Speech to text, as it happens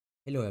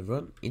Hello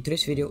everyone, in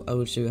today's video I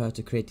will show you how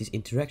to create this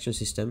interaction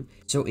system.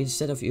 So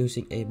instead of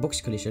using a box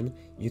collision,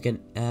 you can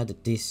add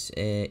this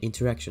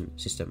interaction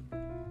system.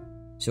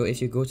 So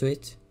if you go to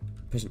it,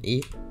 press an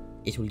E,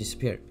 it will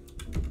disappear.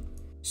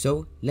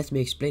 So let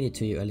me explain it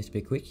to you a little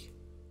bit quick.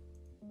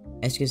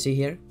 As you can see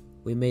here,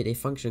 we made a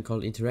function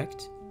called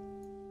interact.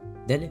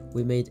 Then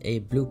we made a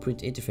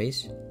blueprint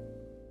interface.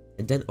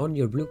 And then on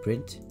your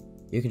blueprint,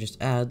 you can just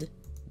add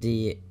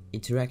the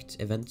interact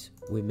event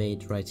we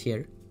made right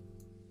here.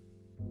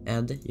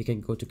 And you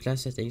can go to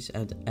class settings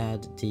and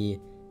add the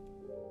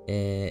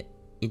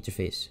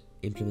interface,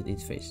 implement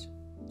interface.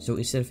 So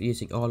instead of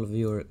using all of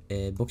your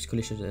box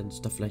collisions and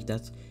stuff like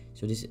that,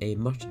 so this is a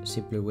much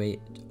simpler way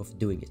of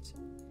doing it.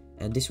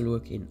 And this will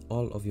work in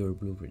all of your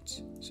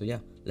blueprints. So yeah,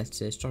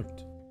 let's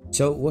start.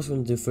 So what we're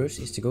going to do first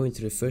is to go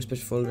into the first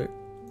person folder,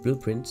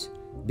 blueprint,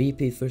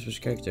 BP first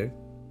person character.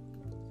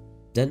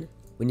 Then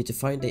we need to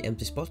find the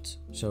empty spot,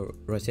 so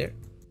right here.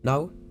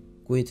 Now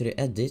go into the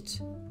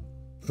edit,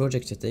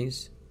 project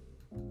settings,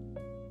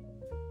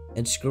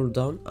 and scroll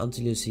down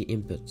until you see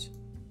input.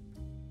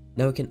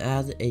 Now we can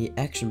add a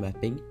action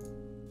mapping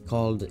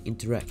called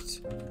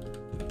interact,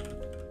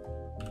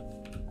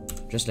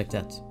 just like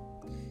that.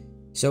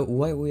 So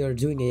why we are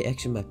doing a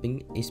action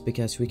mapping is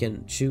because we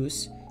can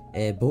choose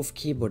both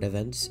keyboard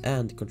events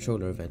and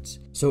controller events.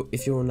 So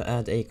if you want to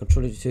add a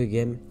controller to a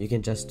game, you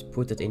can just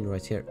put it in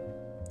right here.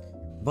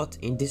 But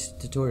in this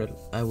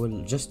tutorial, I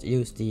will just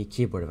use the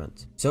keyboard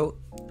event. So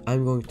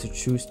I'm going to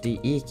choose the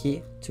E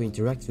key to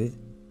interact with,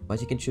 but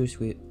you can choose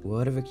with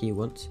whatever key you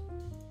want.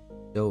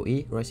 So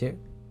E right here.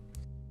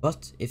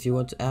 But if you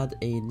want to add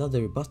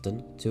another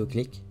button to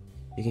click,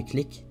 you can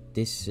click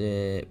this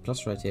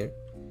plus right here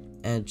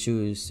and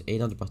choose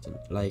another button,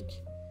 like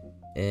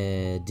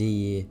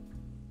the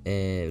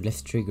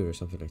left trigger or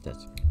something like that.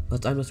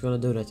 But I'm not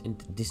going to do that in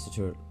this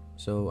tutorial,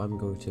 so I'm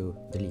going to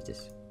delete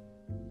this.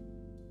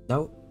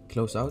 Now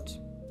close out,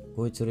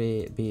 go into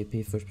the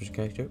BP first person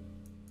character,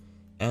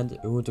 and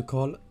we want to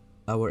call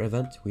our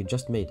event we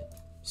just made.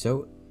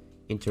 So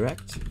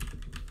interact.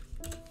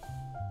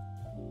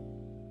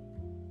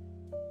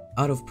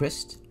 Out of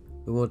pressed,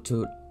 we want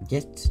to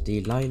get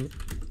the line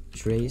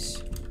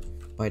trace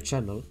by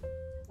channel,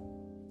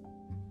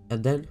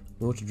 and then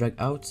we want to drag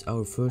out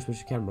our first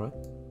person camera,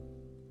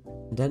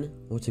 and then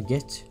we want to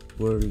get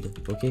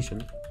world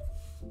location,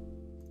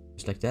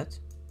 just like that.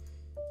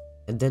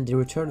 And then the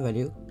return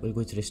value will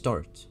go to the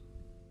start,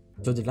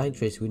 so the line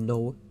trace will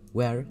know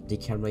where the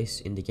camera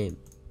is in the game.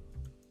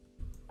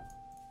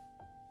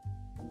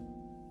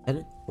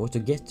 Then we want to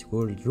get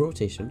world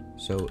rotation,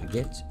 so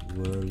get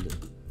world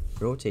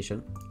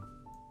rotation.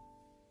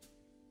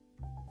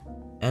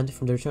 And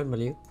from the return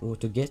value, we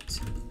want to get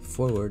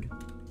forward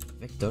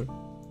vector,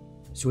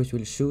 so it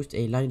will shoot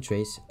a line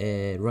trace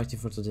right in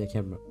front of the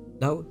camera.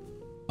 Now,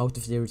 out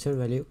of the return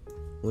value,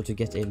 we want to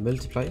get a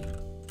multiply.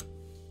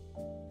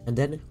 And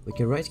then we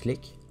can right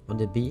click on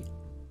the B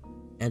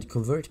and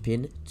convert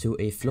pin to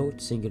a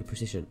float single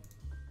precision.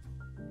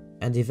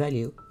 And the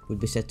value will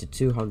be set to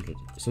 200.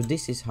 So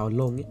this is how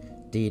long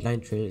the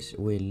line trace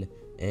will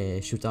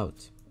shoot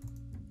out.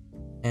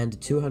 And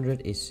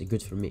 200 is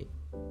good for me.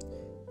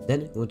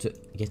 Then we want to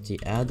get the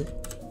add.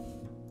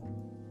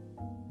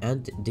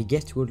 And the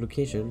get world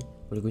location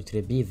will go to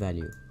the B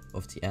value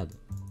of the add.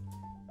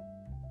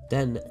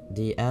 Then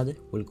the add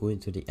will go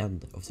into the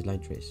end of the line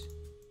trace.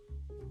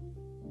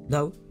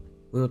 Now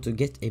we want to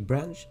get a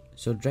branch,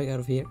 so drag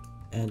out of here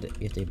and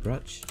get a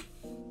branch,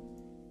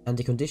 and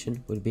the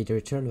condition will be the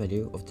return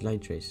value of the line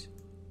trace.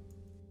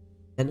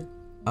 Then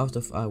out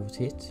of out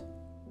hit,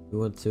 we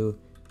want to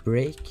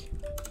break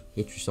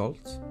hit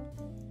result,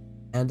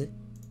 and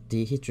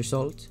the hit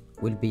result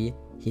will be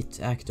hit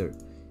actor.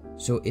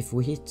 So if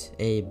we hit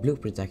a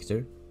blueprint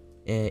actor,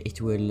 it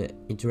will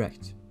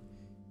interact.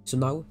 So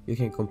now you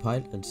can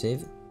compile and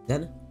save.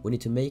 Then we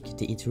need to make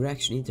the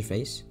interaction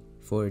interface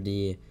for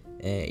the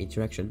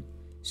interaction.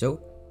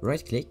 So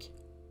right click,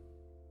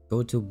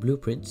 go to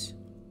blueprints,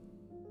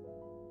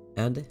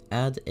 and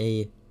add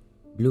a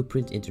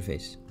blueprint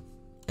interface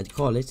and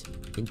call it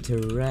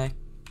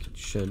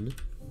interaction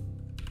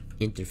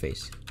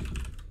interface,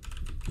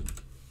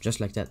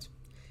 just like that.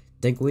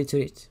 Then go into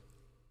it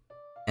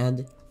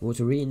and we want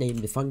to rename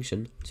the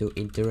function to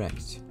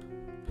interact.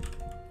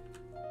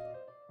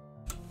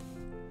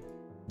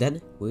 Then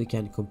we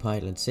can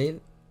compile and save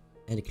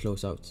and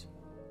close out.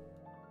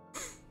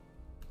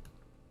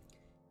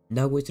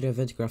 Now go to the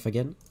event graph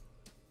again,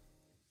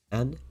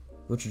 and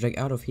we want to drag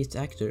out of hit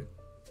actor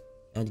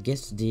and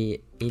get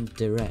the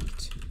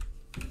interact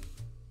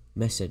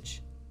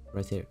message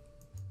right here.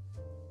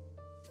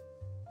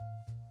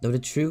 Now the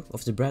true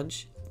of the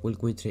branch will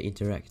go into the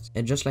interact,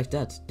 and just like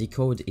that the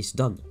code is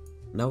done.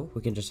 Now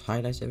we can just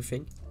highlight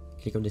everything,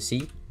 click on the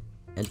C,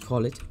 and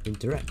call it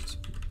interact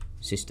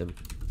system.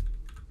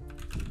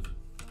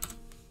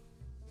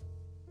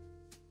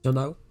 So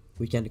now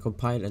we can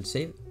compile and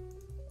save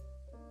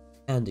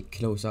and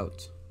close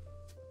out.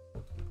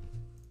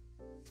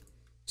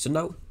 So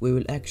now we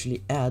will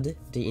actually add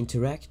the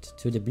interact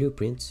to the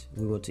blueprint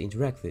we want to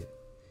interact with.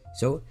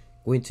 So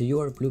go into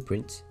your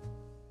blueprint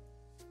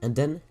and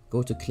then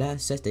go to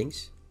class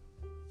settings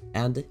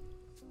and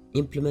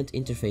implement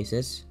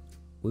interfaces.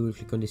 We will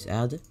click on this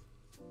add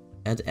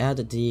and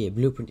add the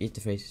blueprint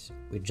interface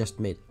we just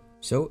made.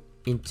 So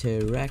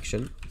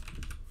interaction,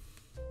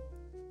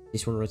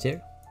 this one right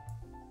here,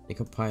 and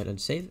compile and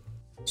save.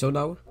 So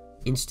now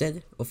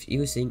instead of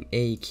using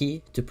a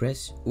key to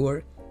press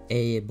or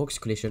a box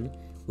collision,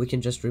 we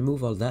can just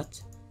remove all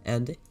that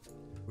and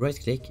right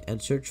click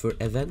and search for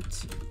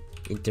event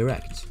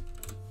interact,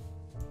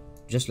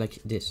 just like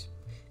this.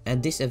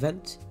 And this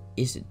event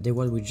is the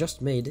one we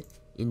just made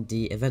in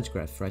the event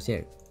graph right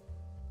here.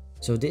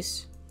 So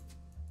this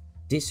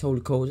whole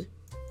code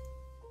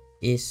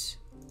is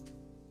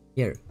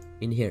here,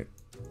 in here.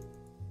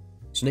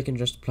 So I can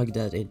just plug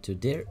that into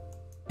there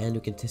and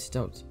we can test it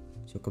out.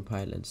 So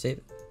compile and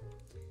save.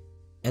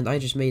 And I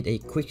just made a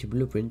quick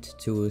blueprint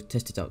to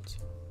test it out.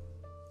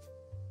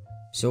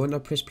 So when I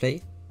press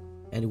play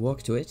and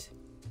walk to it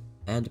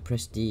and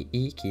press the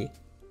E key,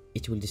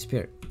 it will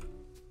disappear.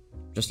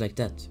 Just like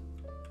that.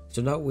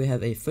 So now we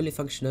have a fully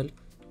functional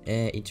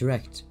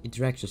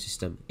interaction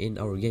system in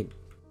our game.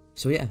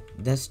 So yeah,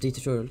 that's the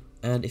tutorial,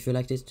 and if you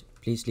liked it,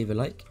 please leave a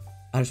like.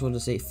 I just want to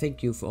say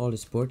thank you for all the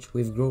support.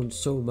 We've grown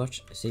so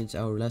much since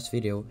our last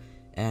video,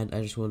 and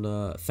I just want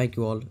to thank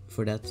you all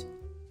for that.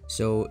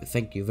 So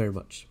thank you very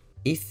much.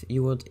 If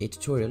you want a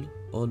tutorial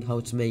on how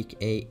to make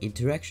a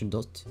interaction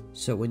dot,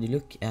 so when you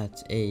look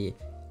at a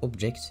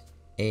object,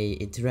 a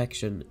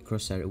interaction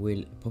crosshair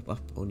will pop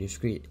up on your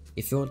screen.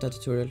 If you want that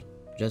tutorial,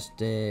 just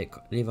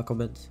leave a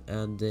comment,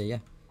 and yeah,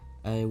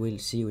 I will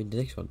see you in the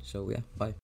next one. So yeah, bye.